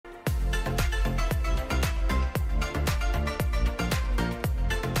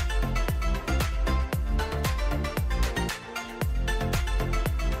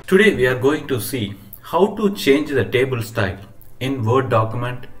Today we are going to see how to change the table style in Word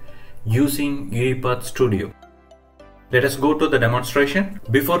document using Uipath Studio. Let us go to the demonstration.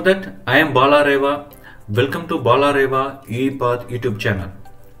 Before that, I am BalaReva. Welcome to BalaReva Uipath YouTube channel.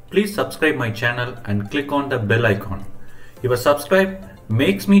 Please subscribe my channel and click on the bell icon. Your subscribe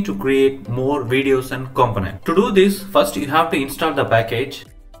makes me to create more videos and components. To do this, first you have to install the package.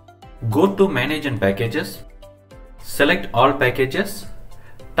 Go to Manage and Packages. Select all packages.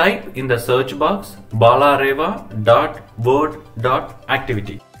 Type in the search box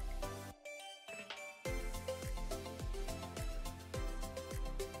balareva.word.activity.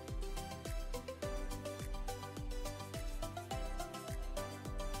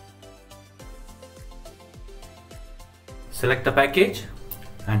 Select the package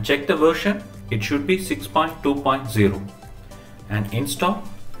and check the version. It should be 6.2.0 and install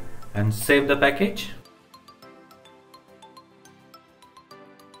and save the package.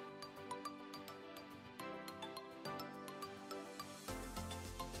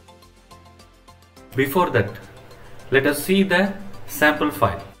 Before that, let us see the sample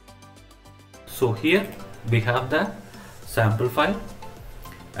file. So here we have the sample file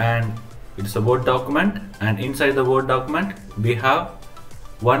and it's a Word document, and inside the Word document we have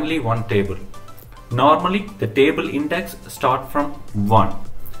only one table. Normally the table index start from 1,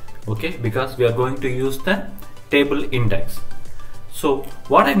 okay, because we are going to use the table index. So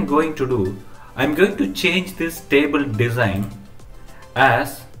what I'm going to do, I'm going to change this table design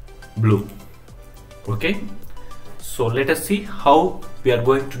as blue. Okay, so let us see how we are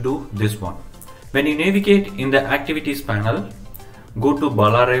going to do this one. When you navigate in the activities panel, go to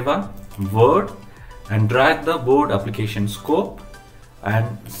BalaReva Word and drag the Word application scope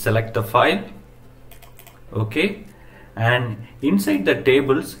and select the file. Okay, and inside the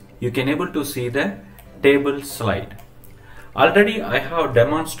tables you can able to see the table slide. Already I have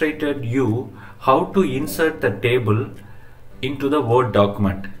demonstrated you how to insert the table into the Word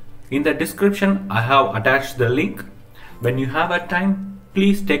document. In the description I have attached the link. When you have a time,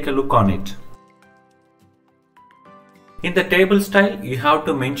 please take a look on it. In the table style you have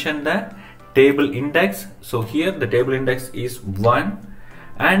to mention the table index. So here the table index is 1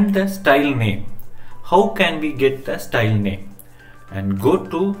 and the style name. How can we get the style name? And go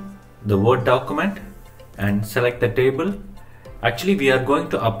to the Word document and select the table. Actually we are going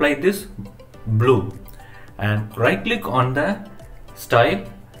to apply this blue and right click on the style.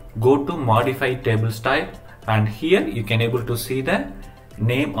 Go to modify table style and here you can able to see the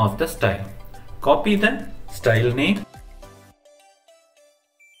name of the style. Copy the style name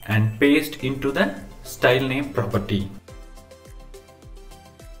and paste into the style name property.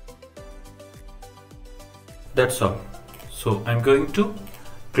 That's all. So I'm going to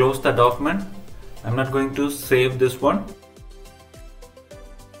close the document. I'm not going to save this one.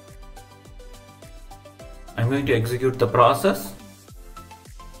 I'm going to execute the process.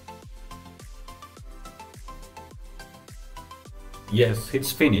 Yes,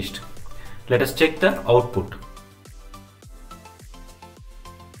 it's finished. Let us check the output.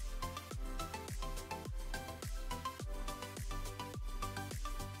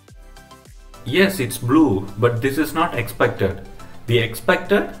 Yes, it's blue, but this is not expected. We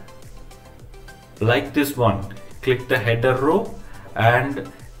expected like this one. Click the header row and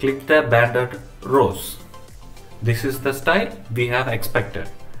click the banded rows. This is the style we have expected.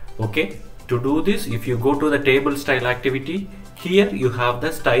 Okay, to do this, if you go to the table style activity, here you have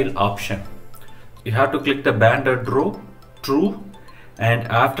the style option. You have to click the banded row true and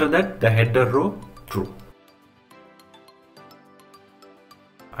after that the header row true.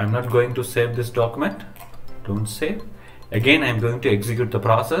 I'm not going to save this document. Don't save. Again I'm going to execute the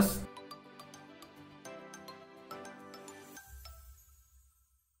process.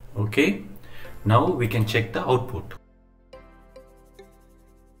 Okay, now we can check the output.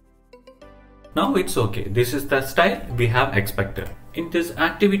 Now it's okay. This is the style we have expected. In this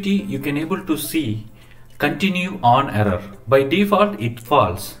activity you can able to see continue on error. By default it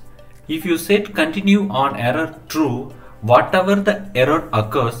false. If you set continue on error true, whatever the error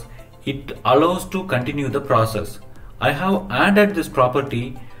occurs, it allows to continue the process. I have added this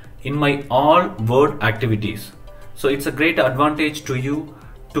property in my all Word activities. So it's a great advantage to you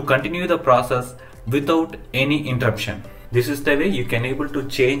to continue the process without any interruption. This is the way you can able to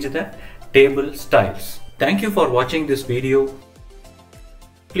change the table styles. Thank you for watching this video.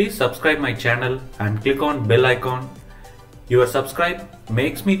 Please subscribe my channel and click on bell icon. Your subscribe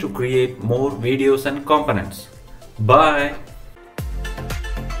makes me to create more videos and components. Bye.